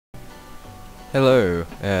Hello,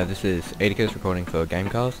 this is Aidycus recording for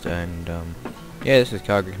GameCast, and yeah, this is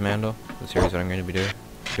Cargo Commander, the series that I'm going to be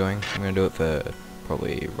doing. I'm going to do it for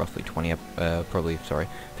probably roughly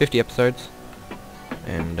 50 episodes,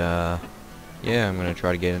 and yeah, I'm going to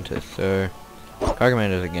try to get into this. So, Cargo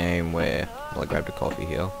Commander is a game where, well, I grabbed a coffee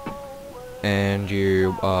here, and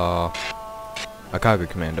you are a cargo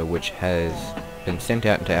commander which has been sent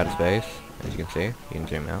out into outer space. As you can see, you can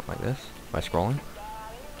zoom out like this by scrolling.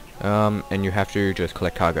 And you have to just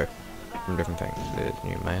collect cargo from different things. There's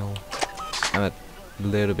new mail. I'm a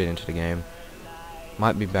little bit into the game.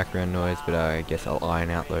 Might be background noise, but I guess I'll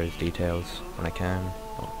iron out those details when I can.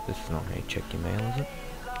 Oh, this is not how you check your mail, is it?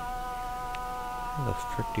 How the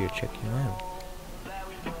frick do you check your mail?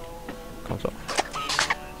 Console.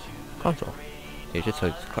 Console. Yeah, just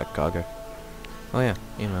so collect cargo. Oh yeah,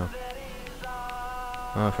 email.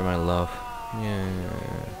 Oh, for my love. Yeah.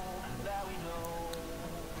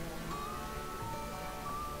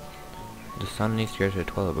 The sun needs to go to the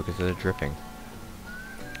toilet because they're dripping.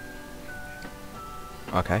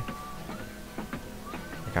 Okay. I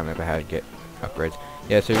can't remember how to get upgrades.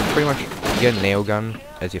 Yeah, so pretty much you get a nail gun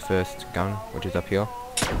as your first gun, which is up here.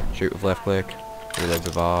 Shoot with left click, reload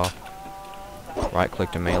with R, right click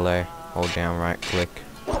to melee, hold down right click,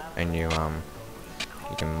 and you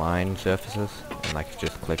can mine surfaces, and like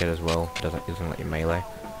just click it as well. Doesn't let you melee.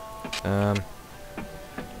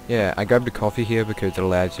 Yeah, I grabbed a coffee here because it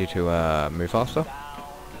allows you to move faster.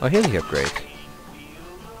 Oh, here's the upgrades.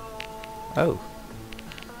 Oh,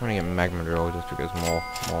 I'm gonna get magma drill just because more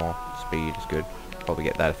speed is good. Probably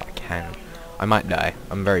get that if I can. I might die.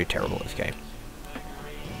 I'm very terrible at this game.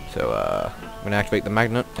 So I'm gonna activate the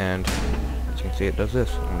magnet, and as you can see, it does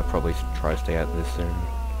this. I'm gonna probably try to stay out of this soon,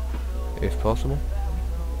 if possible.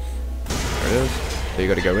 There it is. So you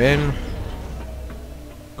gotta go in.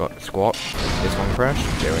 Got squat. This one crashed.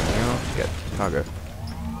 There we go. Get cargo.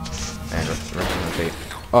 And rest on the feet.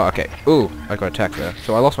 Oh, okay. Ooh, I got attacked there.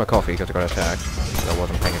 So I lost my coffee because I got attacked. So I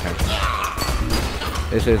wasn't paying attention.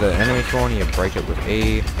 This is an enemy spawn. You break it with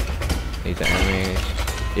E. These are enemies.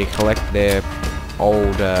 You collect their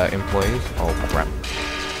old employees. Oh crap.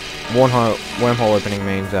 Wormhole opening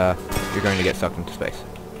means you're going to get sucked into space.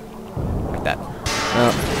 Like that.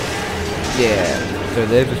 Yeah. So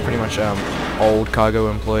they're just pretty much old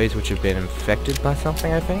cargo employees which have been infected by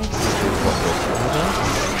something, I think. Which is what this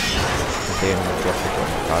is. See them the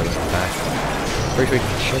cargo in the back. Pretty sure you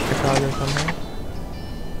can check the cargo somehow.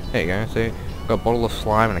 There you go, see? Got a bottle of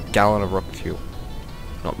slime and a gallon of rocket fuel.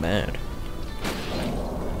 Not bad.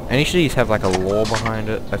 And each of these have like a lore behind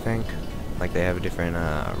it, I think. Like they have a different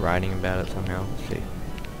writing about it somehow. Let's see.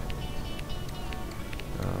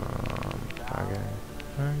 Cargo.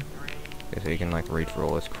 Okay, so you can like read through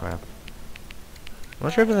all this crap. I'm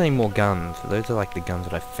not sure if there's any more guns. Those are like the guns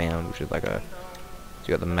that I found, which is like a... So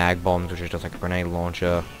you got the mag bombs, which is just like a grenade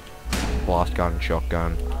launcher, blast gun,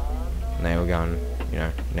 shotgun, nail gun, you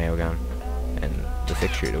know, nail gun, and the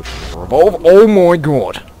 6-shooter, which is a revolver. Oh my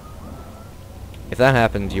god! If that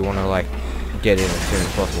happens, you want to like get in as soon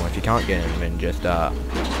as possible. If you can't get in, then just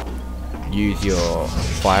use your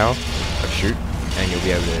fire, or shoot, and you'll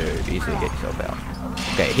be able to easily get yourself out.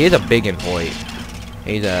 Okay, here's a big employee.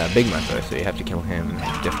 He's a big mofo, so you have to kill him.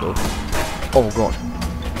 It's difficult. Oh god.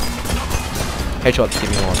 Headshots give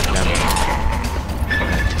me more damage.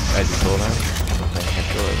 As you saw that.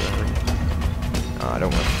 I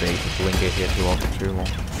don't want to stay linger here too long.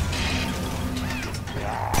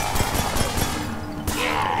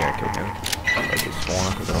 Yeah, kill him. There's his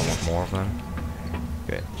spawner because I don't want more of them.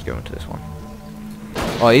 Okay, let's go into this one.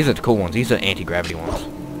 Oh, these are the cool ones. These are anti-gravity ones.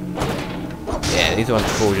 Yeah, these ones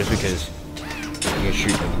are cool just because you can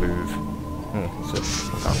shoot and move. What's this?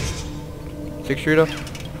 Okay. 6-shooter.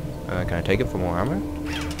 Can I take it for more armor?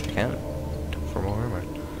 I can. For more armor.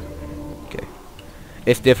 Okay.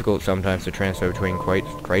 It's difficult sometimes to transfer between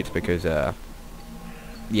crates because,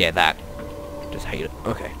 yeah, that. Just hate it.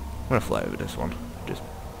 Okay. I'm gonna fly over this one. Just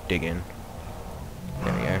dig in.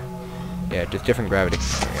 There we go. Yeah, just different gravity.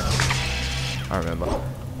 There we go. I remember.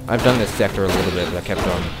 I've done this sector a little bit, but I kept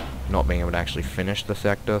on not being able to actually finish the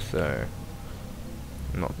sector, so...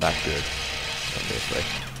 I'm not that good, obviously.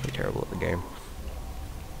 Pretty terrible at the game.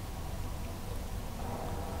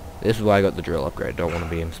 This is why I got the drill upgrade. Don't want to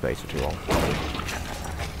be in space for too long.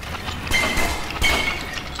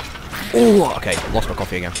 Oh, okay. Lost my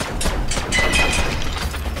coffee again.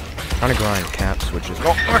 Trying to grind caps, which is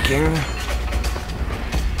not working.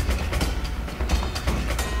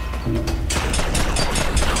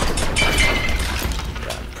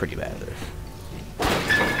 Yeah, pretty bad at this.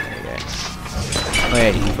 Oh yeah,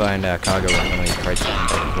 you can find cargo in some of these crates as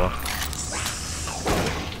well.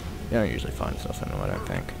 You don't usually find stuff in them, I don't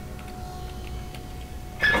think.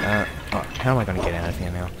 Oh, how am I going to get out of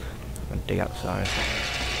here now? I'm going to dig outside.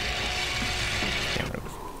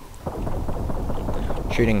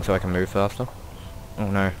 Shooting so I can move faster.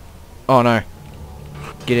 Oh no. Oh no.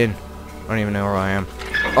 Get in. I don't even know where I am.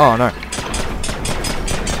 Oh no.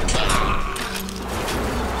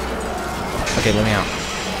 Okay, let me out.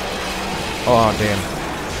 Oh damn.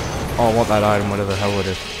 Oh, I want that item, whatever the hell it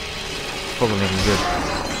is. Probably even good.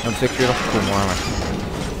 I'm 6 shooter. Cool, more armor.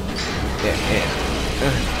 Yeah.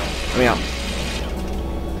 Let me out.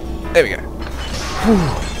 There we go. Whew.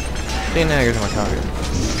 See, now goes my target.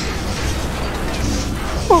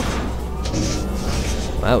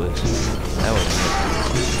 That was good.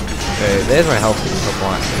 So there's my health in the top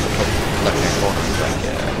right, top left-hand corner, like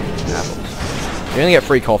apples. You only get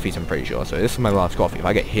 3 coffees, I'm pretty sure, so this is my last coffee. If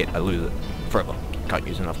I get hit, I lose it forever. Can't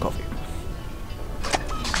use enough coffee.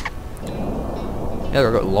 Yeah,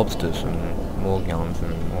 I got lobsters and more gallons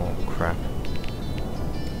and more crap.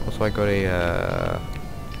 Also, I got a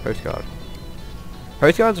postcard.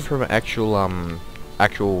 Postcards are from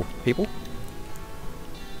actual people.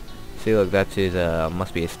 See, look, that's his,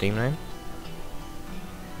 must be his Steam name.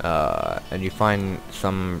 And you find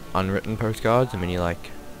some unwritten postcards, and then you, like,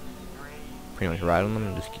 pretty much write on them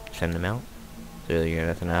and just send them out. So there you go,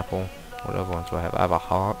 that's an apple. What other ones do I have? I have a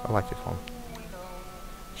heart. I like this one.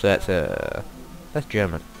 So that's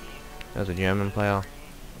German. That's a German player.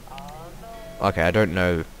 Okay, I don't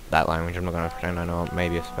know that language, I'm not gonna pretend I know it.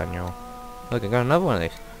 Maybe Espanol. Look, I got another one of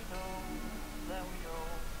these.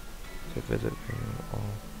 So visit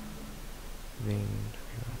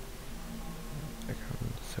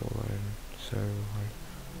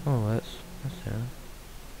oh, that's sad.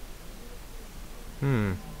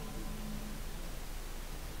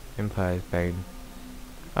 Empire's Bane.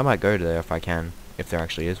 I might go to there if I can, if there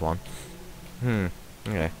actually is one.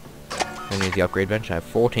 Okay. Then use the upgrade bench. I have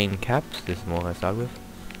 14 caps. This is more than I started with.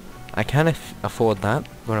 I can afford that,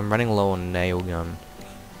 but I'm running low on nail gun.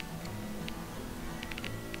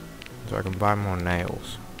 So I can buy more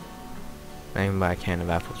nails. I can buy a can of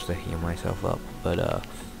apples to heal myself up, but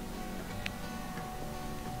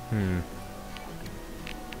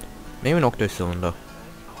maybe an octo cylinder.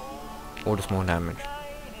 Or just more damage.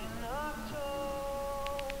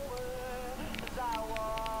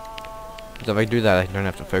 So if I do that, I don't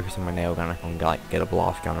have to focus on my nail gun. I can like get a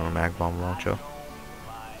blast gun or a mag bomb launcher.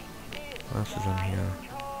 What else is in here?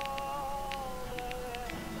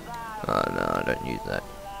 Oh no, I don't use that.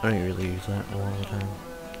 I don't really use that all the time.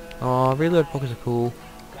 Oh, reload pockets are cool.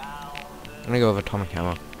 I'm gonna go with atomic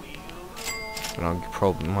hammer. And I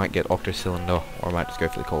probably might get octo cylinder, or I might just go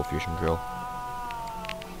for the cold fusion drill.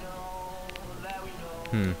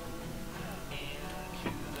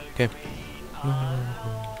 Okay.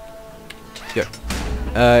 Go.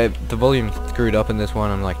 The volume's screwed up in this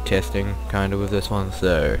one. I'm like testing kind of with this one,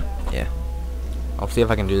 so yeah. I'll see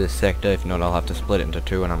if I can do this sector. If not, I'll have to split it into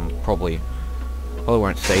 2, and I'm probably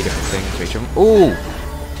won't say different things to each of them. Ooh!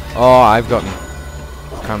 Oh, I've gotten. I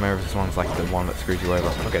can't remember if this one's like the one that screws you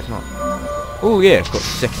over. Okay, it's not. Ooh, yeah, it's got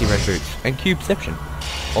sexy red boots and cubeception.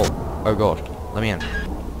 Oh god, let me in.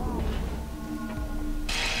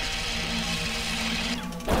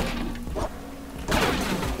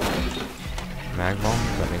 Mag bomb?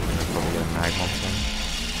 I think that's probably a mag bomb thing.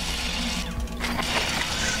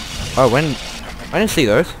 Oh, when I didn't see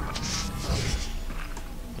those.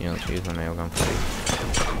 Yeah, let's use the nail gun for these.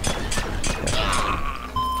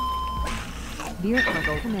 Dear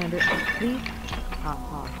Cargo Commander, please.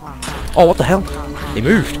 Oh, what the hell? They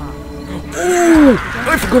moved. Oh,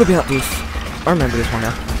 I forgot about this. I remember this one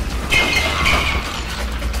now.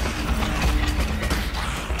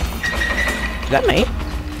 Is that me?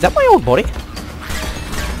 Is that my old body?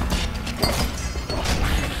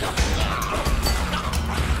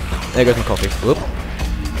 There goes my coffee. Whoop.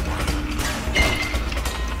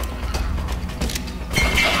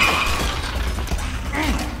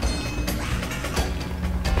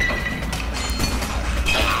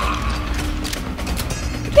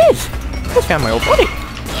 It is! I just found my old body.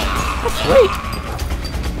 That's sweet.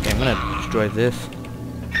 Okay, I'm gonna destroy this.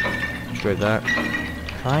 Destroy that.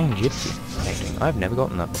 Flying gypsy painting. I've never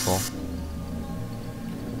gotten that before.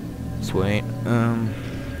 Sweet.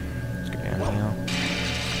 Let's go down here.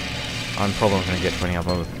 I'm probably not going to get to any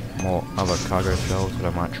other cargo cells, but I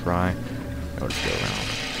might try. I'll just go around.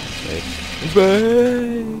 In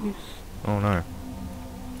space! Oh no.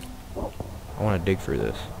 I want to dig through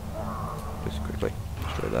this. Just quickly.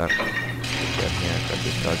 Destroy that. Yeah, grab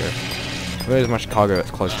this cargo. There's much cargo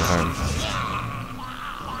that's close to home.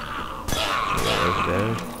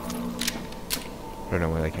 I don't know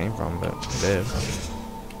where they came from, but they're there.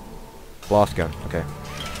 Blast gun. Okay.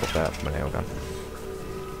 Put that for my nail gun.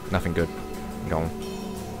 Nothing good. Gone.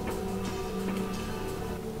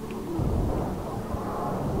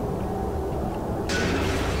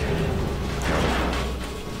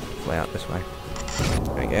 Fly out this way.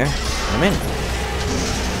 There we go. I'm in.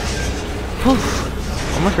 Whew.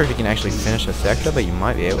 I'm not sure if you can actually finish a sector, but you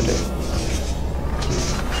might be able to.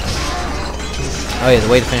 Oh yeah, the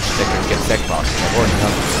way to finish the sector is get sec box. I've already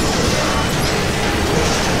done it.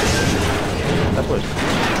 That's what it's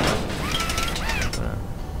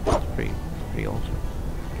pretty awesome.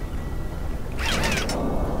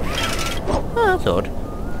 Oh, that's odd.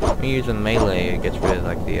 When you use a melee, it gets rid of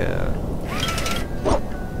like the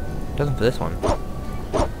doesn't for this one.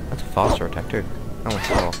 That's a faster attack too. That one's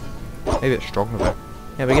slow. Maybe it's stronger though.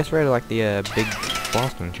 Yeah, but it gets rid of like the big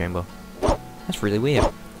blasting chamber. That's really weird.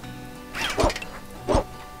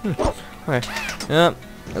 Okay. Yep.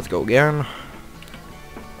 Let's go again.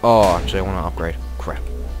 Oh, actually I want to upgrade. Crap.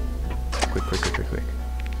 Quick.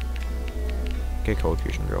 Get cold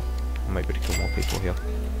fusion drill. Maybe to kill more people here.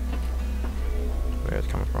 Where it's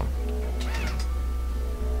coming from.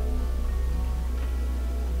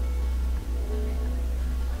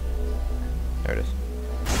 There it is.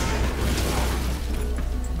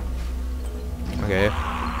 Okay.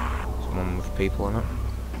 Someone with people in it.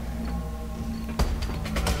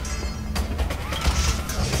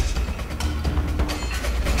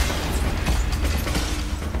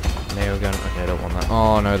 Nail gun. Okay, I don't want that.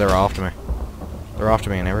 Oh no, they're after me. They're after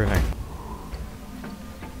me and everything.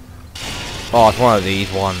 Oh, it's one of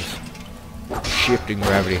these ones. Shifting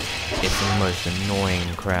gravity. It's the most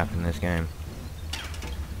annoying crap in this game.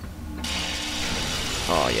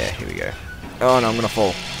 Oh yeah, here we go. Oh no, I'm gonna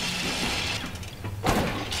fall.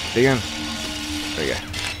 Dig in. There we go.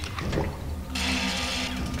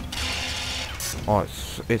 Oh,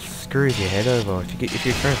 it screws your head over. If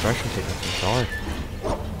you experience motion sickness, I'm sorry.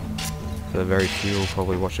 So very few will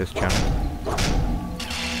probably watch this channel.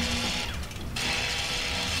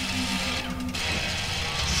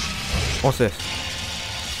 What's this?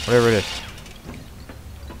 Whatever it is.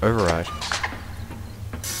 Override.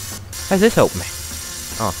 How's this help me?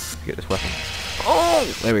 Oh, get this weapon. Oh!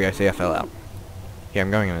 There we go, see I fell out. Yeah,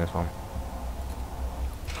 I'm going in this one.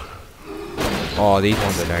 Oh, these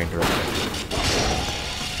ones are dangerous.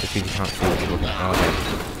 If you can't see what you're looking at. Oh, okay.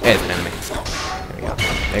 There's an enemy. There we go.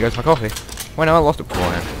 There goes my coffee. Wait, no, I lost it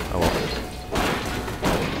beforehand. Oh well.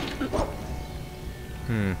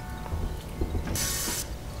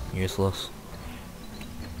 Useless.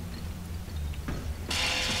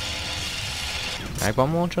 Mag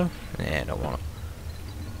bomb launcher? Yeah, don't want it.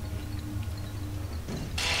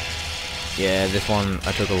 Yeah, this one,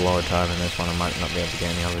 I took a lot of time in this one. I might not be able to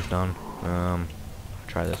get any others done.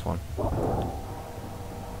 Try this one.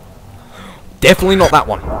 Definitely not that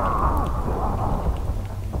one!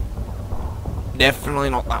 Definitely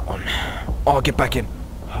not that one. Oh, get back in.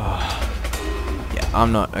 Yeah,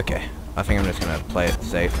 I'm not, okay. I think I'm just gonna play it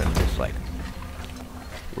safe and just like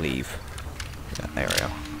leave that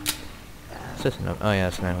area. Is this no? Oh yeah,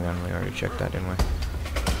 it's an nail gun. We already checked that, didn't we?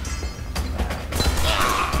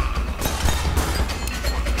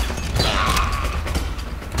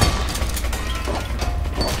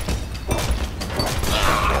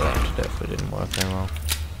 That definitely didn't work very well.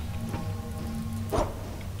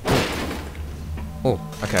 Oh,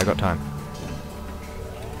 okay, I got time.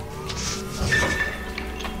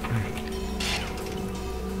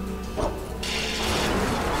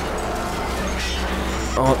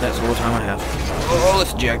 Oh, that's all the time I have. Oh,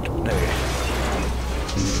 let's eject. There we go.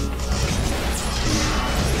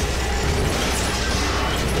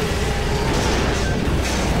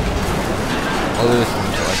 I'll do this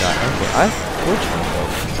until I die. Okay, I've glitched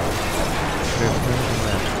myself.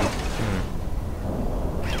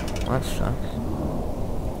 Well, that sucks.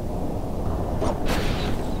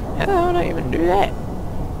 How would I even do that?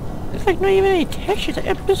 There's like not even any textures.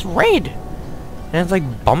 It's just red. And it's like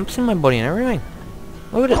bumps in my body and everything.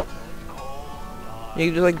 Look at it.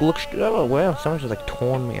 You just like look. Oh wow, someone's just like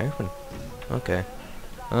torn me open. Okay.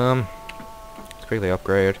 Let's quickly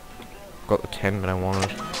upgrade. Got the 10 that I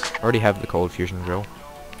wanted. Already have the cold fusion drill.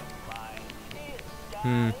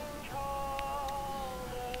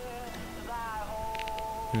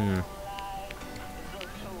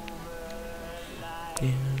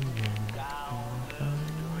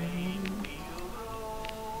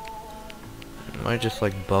 Might just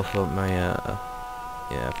like buff up my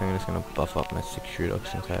yeah, I think I'm just gonna buff up my 6 shooter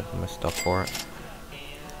since I have my stuff for it.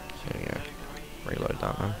 There we go. Reload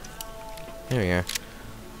that one. There we go.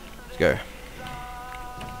 Let's go.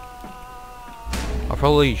 I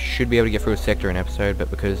probably should be able to get through a sector an episode, but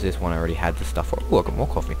because this one I already had the stuff. Oh, I got more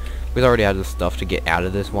coffee. Because I already had the stuff to get out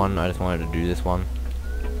of this one, I just wanted to do this one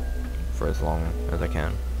for as long as I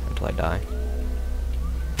can until I die.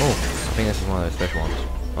 Oh, I think this is one of those special ones.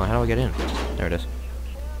 Oh, how do I get in? There it is.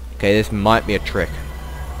 Okay, this might be a trick.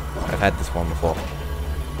 I've had this one before.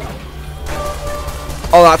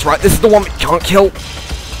 Oh, that's right. This is the one we can't kill.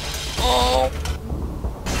 Oh.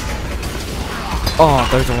 Oh,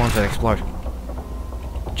 those are the ones that explode.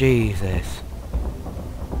 Jesus.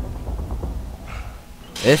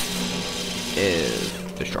 This is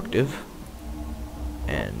destructive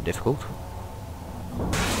and difficult. Did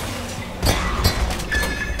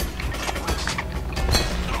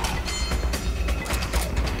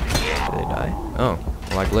they die? Oh,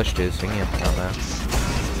 well, I glitched his thingy up down there.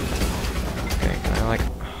 Okay, can I like...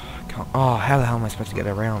 Can't, oh, how the hell am I supposed to get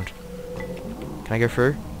around? Can I go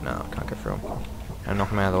through? No, I can't go through him. Can I knock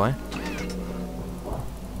him out of the way?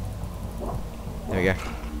 There we go.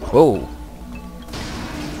 Whoa!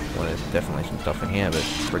 Well, there's definitely some stuff in here, but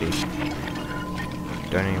it's pretty...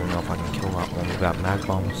 Don't even know if I can kill that one without mag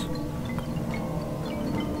bombs.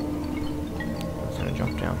 I'm just gonna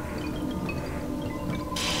jump down.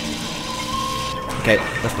 Okay,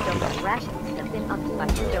 let's not do that. Rations have been upped by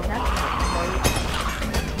 2 donuts.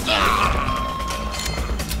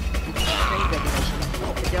 Trade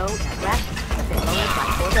regulations. The dough and rations have been lowered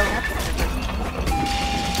by 4 donuts.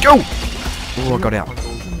 Go! Oh, I got out.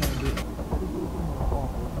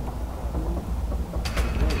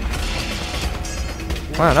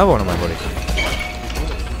 Wow, another one of my buddies.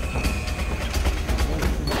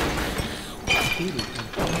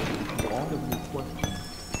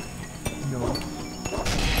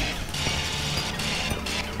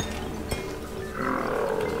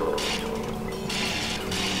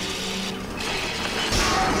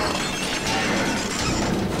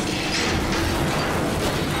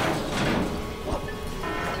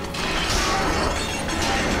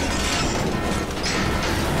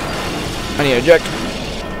 I need to eject.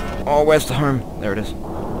 Oh, where's the home? There it is.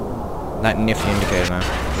 That nifty indicator now.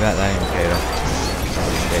 Without that indicator.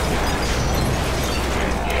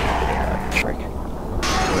 Frick.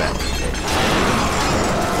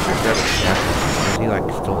 Yeah. Is he like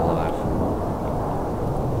still alive?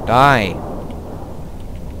 Die!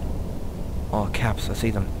 Oh, caps, I see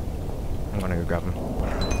them. I'm gonna go grab them.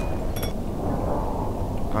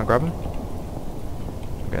 Can't grab them?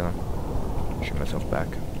 Okay then. Shoot myself back.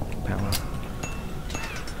 Power.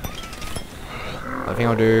 I think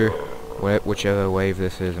I'll do whichever wave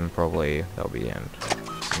this is, and probably that'll be the end.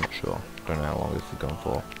 I'm not sure. Don't know how long this is going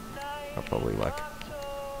for. I'll probably like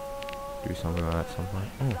do something like that at some point.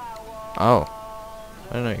 Oh,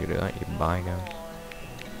 I don't know you can do that. You can buy guns.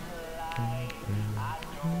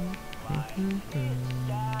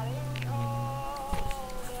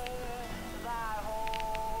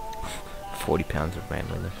 40 pounds of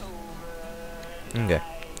manliness. Okay.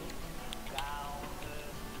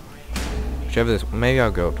 Whichever this, maybe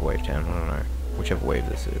I'll go up to wave 10, I don't know. Whichever wave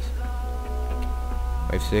this is.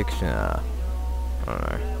 Wave 6, nah. I don't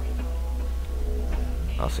know.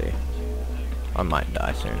 I'll see. I might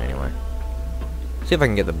die soon anyway. See if I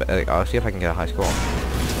can get the, I'll see if I can get a high score.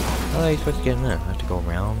 How are you supposed to get in there? I have to go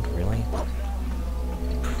around, really?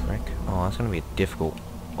 Frick. Oh, that's gonna be a difficult,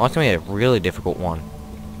 oh, that's gonna be a really difficult one.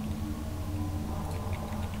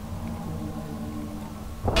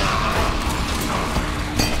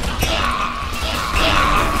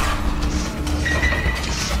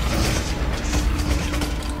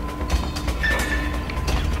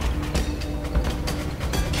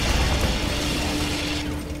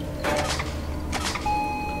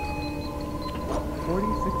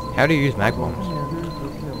 How do you use mag bombs?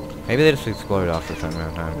 Maybe they just explode after a certain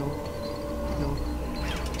amount of time.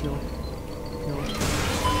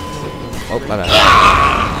 Oh, my bad.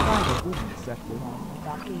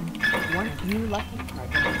 One new lucky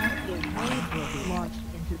target will be launched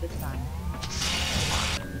into the sun.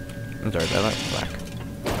 I'm sorry, I like black.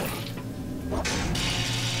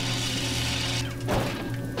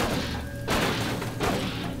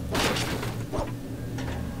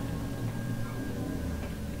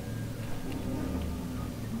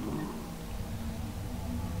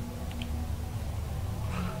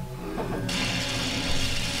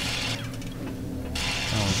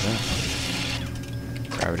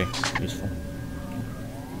 Gravity, useful.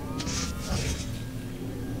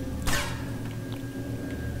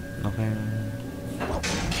 Nothing.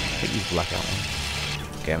 Take these blackout ones.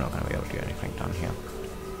 Okay, I'm not gonna be able to do anything down here.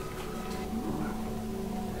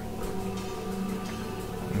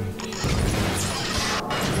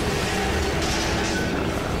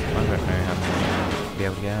 I don't know how I'm gonna be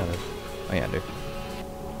able to get out of this. Oh yeah, I do.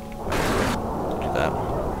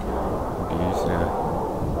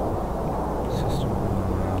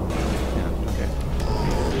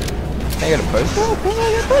 got a post? Oh, cool, I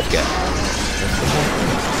got a postcard.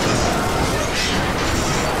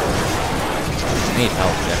 I need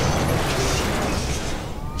help, yeah.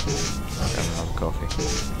 Grab another coffee. I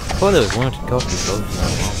thought there was limited coffee closed.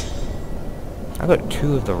 I got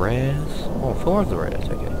 2 of the rares. Oh, 4 of the rares,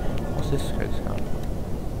 okay. What's this code scan?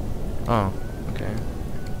 Oh, okay.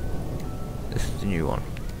 This is the new one.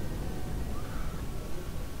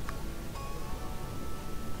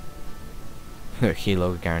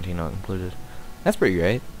 Kilo guarantee not included. That's pretty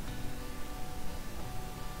great.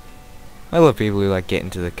 I love people who like get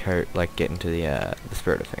into the the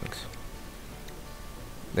spirit of things.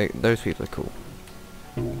 Those people are cool.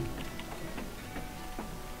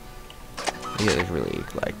 Yeah, there's really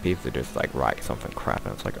like people who just like write something crap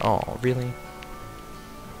and it's like, oh, really?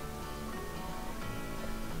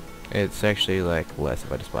 It's actually like less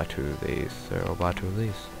if I just buy 2 of these, so I'll buy 2 of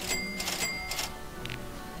these.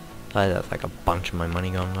 That's like a bunch of my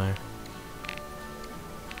money gone there.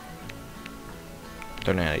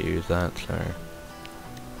 Don't know how to use that, so.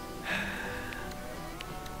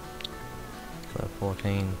 So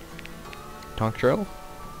 14. Tonk drill?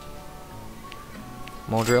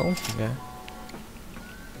 More drill? Okay.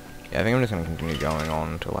 Yeah, I think I'm just gonna continue going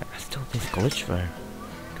on until like, I still this glitch though.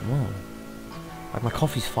 Come on. Like my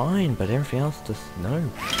coffee's fine, but everything else just, no.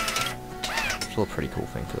 Still a pretty cool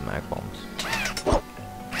thing for the mag bombs.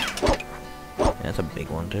 Yeah, that's a big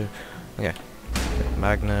one too. Okay.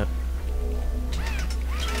 Magnet.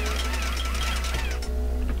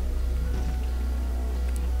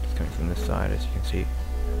 It's coming from this side, as you can see.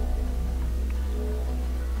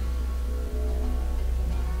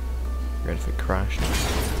 Ready if it crashed.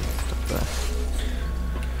 Stuff there.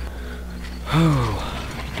 Oh,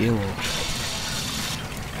 deal.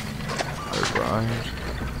 Override.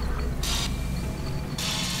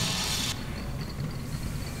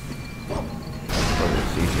 Probably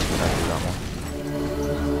it's easier to tackle that one.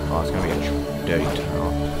 Oh, it's gonna be a dirty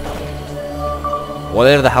tunnel.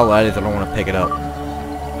 Whatever the hell that is, I don't want to pick it up.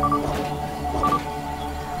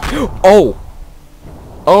 Oh!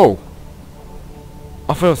 Oh!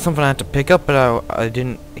 I thought it was something I had to pick up, but I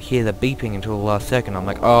didn't hear the beeping until the last second. I'm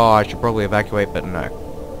like, oh, I should probably evacuate, but no.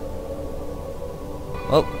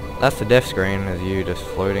 Well, that's the death screen, as you just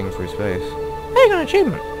floating through space. Hey, you got an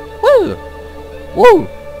achievement! Woo! Woo!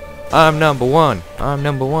 I'm number 1. I'm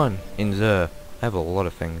number 1 in Zer. I have a lot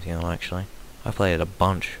of things, you know, actually. I played it a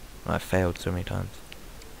bunch. I failed so many times.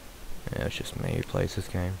 Yeah, it's just me who plays this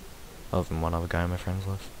game. Other than one other guy on my friends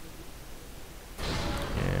list.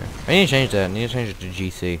 Yeah. I need to change that. I need to change it to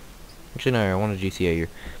GC. Actually, no, I want to GCA you.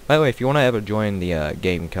 By the way, if you want to ever join the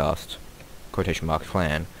GameCast quotation marks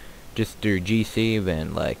clan, just do GC,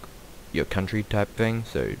 then like your country type thing.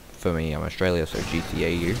 So for me, I'm Australia, so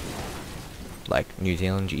GCAU. Like New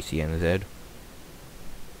Zealand, GCNZ.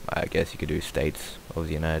 I guess you could do states of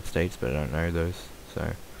the United States, but I don't know those.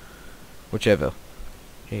 So whichever.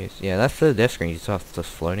 Jeez, yeah, that's the death screen. You start just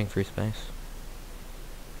floating through space.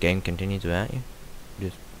 Game continues without you.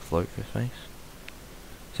 Just float through space.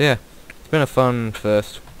 So yeah, it's been a fun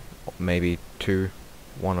first, maybe 1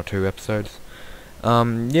 or 2 episodes.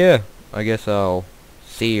 Yeah, I guess I'll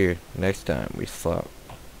see you next time we start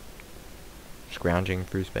scrounging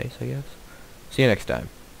through space, I guess. See you next time.